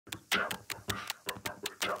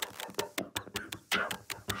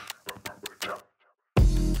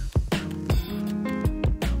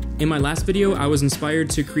In my last video, I was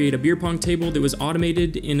inspired to create a beer pong table that was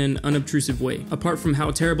automated in an unobtrusive way. Apart from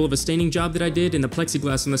how terrible of a staining job that I did and the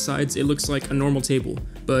plexiglass on the sides, it looks like a normal table.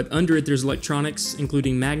 But under it there's electronics,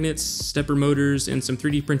 including magnets, stepper motors, and some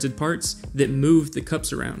 3D printed parts that move the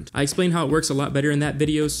cups around. I explain how it works a lot better in that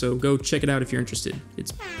video, so go check it out if you're interested.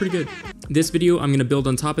 It's pretty good. This video I'm going to build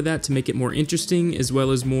on top of that to make it more interesting as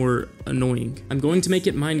well as more annoying. I'm going to make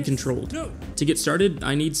it mind controlled. To get started,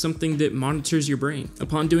 I need something that monitors your brain.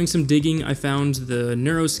 Upon doing some digging, I found the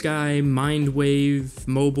NeuroSky MindWave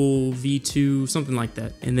Mobile V2, something like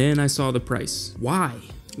that. And then I saw the price. Why?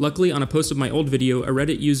 Luckily, on a post of my old video, a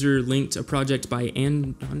Reddit user linked a project by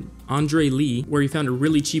Andre Lee where he found a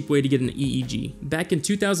really cheap way to get an EEG. Back in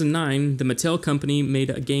 2009, the Mattel company made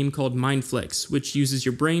a game called MindFlex, which uses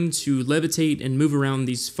your brain to levitate and move around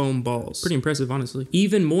these foam balls. Pretty impressive, honestly.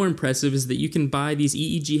 Even more impressive is that you can buy these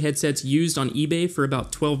EEG headsets used on eBay for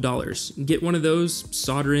about $12. Get one of those,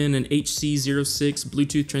 solder in an HC06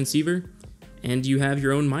 Bluetooth transceiver, and you have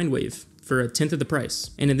your own MindWave for a tenth of the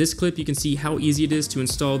price. And in this clip, you can see how easy it is to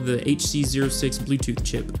install the HC06 Bluetooth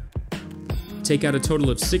chip. Take out a total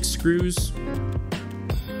of 6 screws,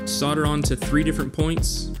 solder onto 3 different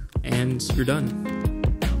points, and you're done.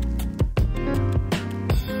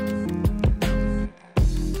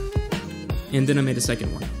 And then I made a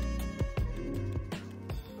second one.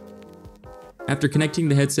 After connecting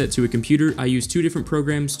the headset to a computer, I use 2 different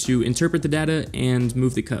programs to interpret the data and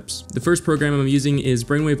move the cups. The first program I'm using is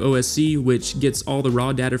Brainwave OSC, which gets all the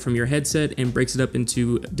raw data from your headset and breaks it up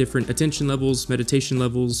into different attention levels, meditation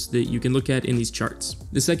levels that you can look at in these charts.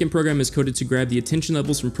 The second program is coded to grab the attention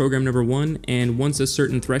levels from program number 1, and once a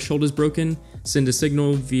certain threshold is broken, send a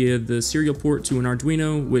signal via the serial port to an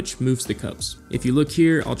Arduino, which moves the cups. If you look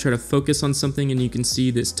here, I'll try to focus on something and you can see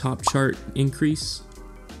this top chart increase.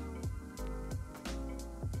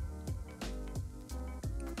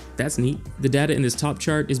 That's neat. The data in this top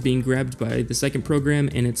chart is being grabbed by the second program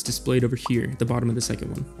and it's displayed over here at the bottom of the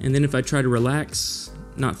second one. And then if I try to relax,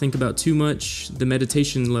 not think about too much, the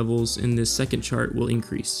meditation levels in this second chart will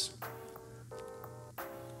increase.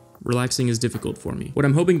 Relaxing is difficult for me. What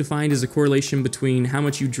I'm hoping to find is a correlation between how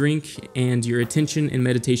much you drink and your attention and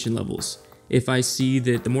meditation levels. If I see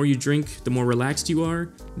that the more you drink, the more relaxed you are,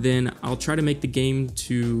 then I'll try to make the game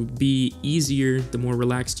to be easier the more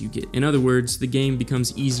relaxed you get. In other words, the game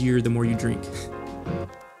becomes easier the more you drink.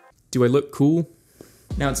 Do I look cool?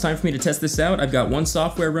 Now it's time for me to test this out. I've got one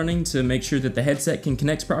software running to make sure that the headset can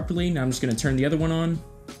connect properly. Now I'm just gonna turn the other one on.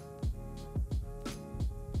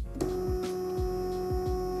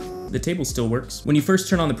 The table still works. When you first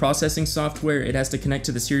turn on the processing software, it has to connect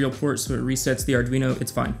to the serial port so it resets the Arduino.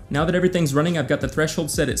 It's fine. Now that everything's running, I've got the threshold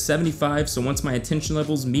set at 75, so once my attention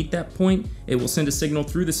levels meet that point, it will send a signal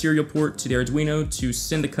through the serial port to the Arduino to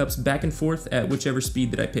send the cups back and forth at whichever speed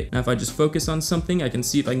that I pick. Now if I just focus on something, I can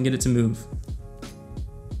see if I can get it to move.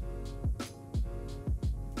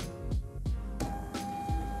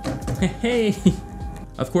 Hey!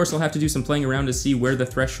 Of course, I'll have to do some playing around to see where the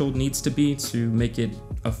threshold needs to be to make it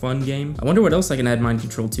a fun game. I wonder what else I can add mind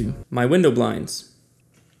control to. My window blinds.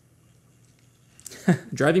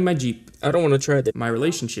 Driving my Jeep. I don't want to try that. My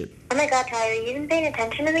relationship. Oh my god, Tyler, you even paying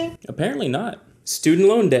attention to me? Apparently not. Student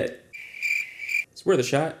loan debt. It's worth a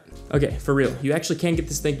shot. Okay, for real, you actually can get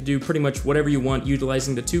this thing to do pretty much whatever you want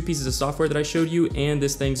utilizing the 2 pieces of software that I showed you and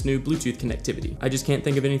this thing's new Bluetooth connectivity. I just can't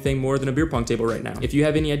think of anything more than a beer pong table right now. If you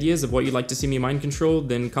have any ideas of what you'd like to see me mind control,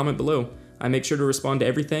 then comment below. I make sure to respond to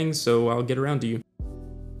everything, so I'll get around to you.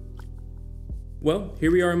 Well,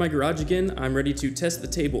 here we are in my garage again. I'm ready to test the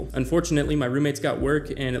table. Unfortunately, my roommate's got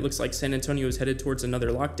work and it looks like San Antonio is headed towards another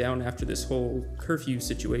lockdown after this whole curfew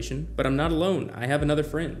situation. But I'm not alone, I have another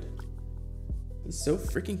friend. He's so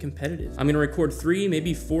freaking competitive. I'm gonna record 3,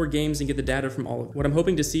 maybe 4 games and get the data from all of them. What I'm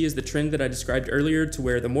hoping to see is the trend that I described earlier, to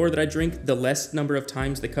where the more that I drink, the less number of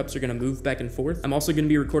times the cups are gonna move back and forth. I'm also gonna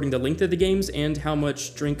be recording the length of the games and how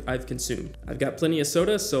much drink I've consumed. I've got plenty of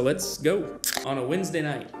soda, so let's go. On a Wednesday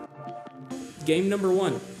night. Game number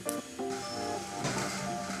 1.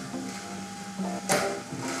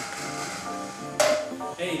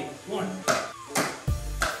 Hey, 1.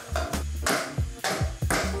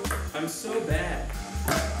 I'm so bad.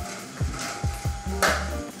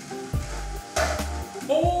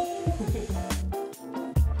 Oh!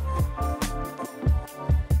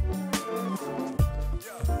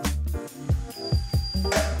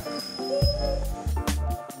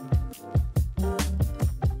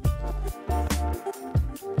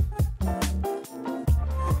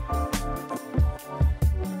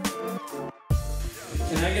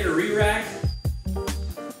 Can I get a re-rack?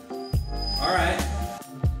 All right.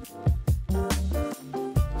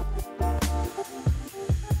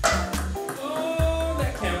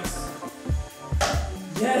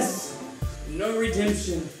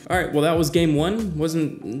 Alright, well that was game one.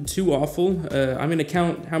 Wasn't too awful. I'm gonna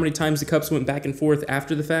count how many times the cups went back and forth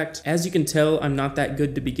after the fact. As you can tell, I'm not that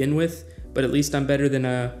good to begin with, but at least I'm better than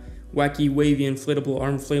a wacky, wavy, inflatable,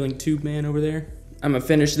 arm flailing tube man over there. I'm gonna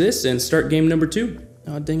finish this and start game number 2.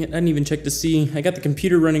 Oh dang it, I didn't even check to see. I got the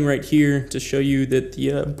computer running right here to show you that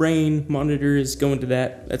the brain monitor is going to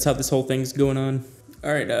that. That's how this whole thing's going on.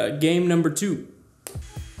 Alright, game number 2.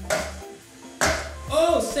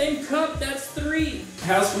 Oh, same cup, that's 3.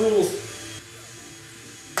 House rules.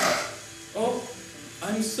 Oh,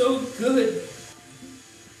 I'm so good.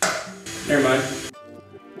 Never mind.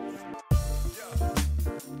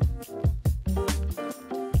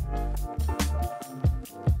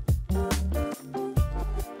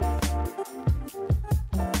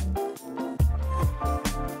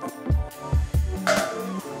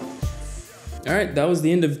 Alright, that was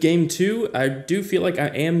the end of game 2. I do feel like I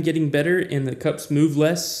am getting better and the cups move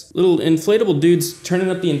less. Little inflatable dude's turning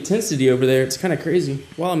up the intensity over there. It's kind of crazy.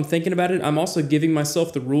 While I'm thinking about it, I'm also giving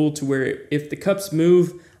myself the rule to where if the cups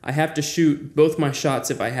move, I have to shoot both my shots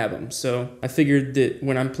if I have them. So I figured that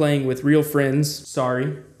when I'm playing with real friends,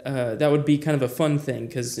 that would be kind of a fun thing,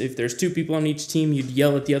 because if there's 2 people on each team, you'd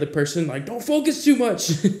yell at the other person like, don't focus too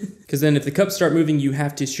much. Because then if the cups start moving, you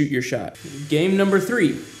have to shoot your shot. Game number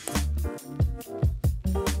 3.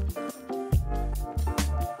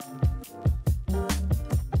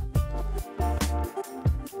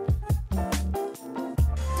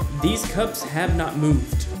 These cups have not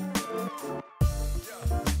moved.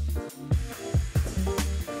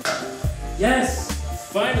 Yes,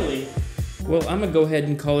 finally. Well, I'm gonna go ahead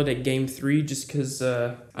and call it at game 3 just because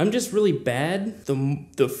I'm just really bad.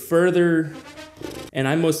 The further, and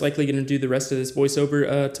I'm most likely gonna do the rest of this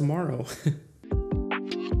voiceover tomorrow.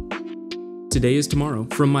 Today is tomorrow.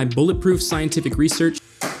 From my bulletproof scientific research,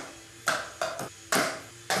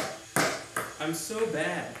 I'm so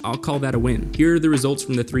bad. I'll call that a win. Here are the results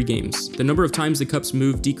from the 3 games. The number of times the cups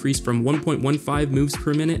move decreased from 1.15 moves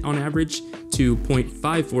per minute on average to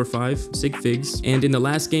 0.545 sig figs, and in the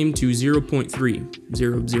last game to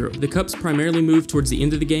 0.300. The cups primarily moved towards the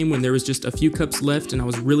end of the game when there was just a few cups left and I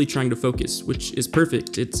was really trying to focus, which is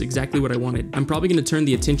perfect. It's exactly what I wanted. I'm probably gonna turn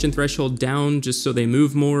the attention threshold down just so they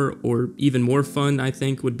move more, or even more fun, I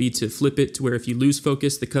think, would be to flip it to where if you lose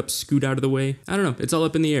focus, the cups scoot out of the way. I don't know, it's all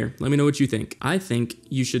up in the air. Let me know what you think. I think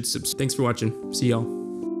you should Thanks for watching. See y'all.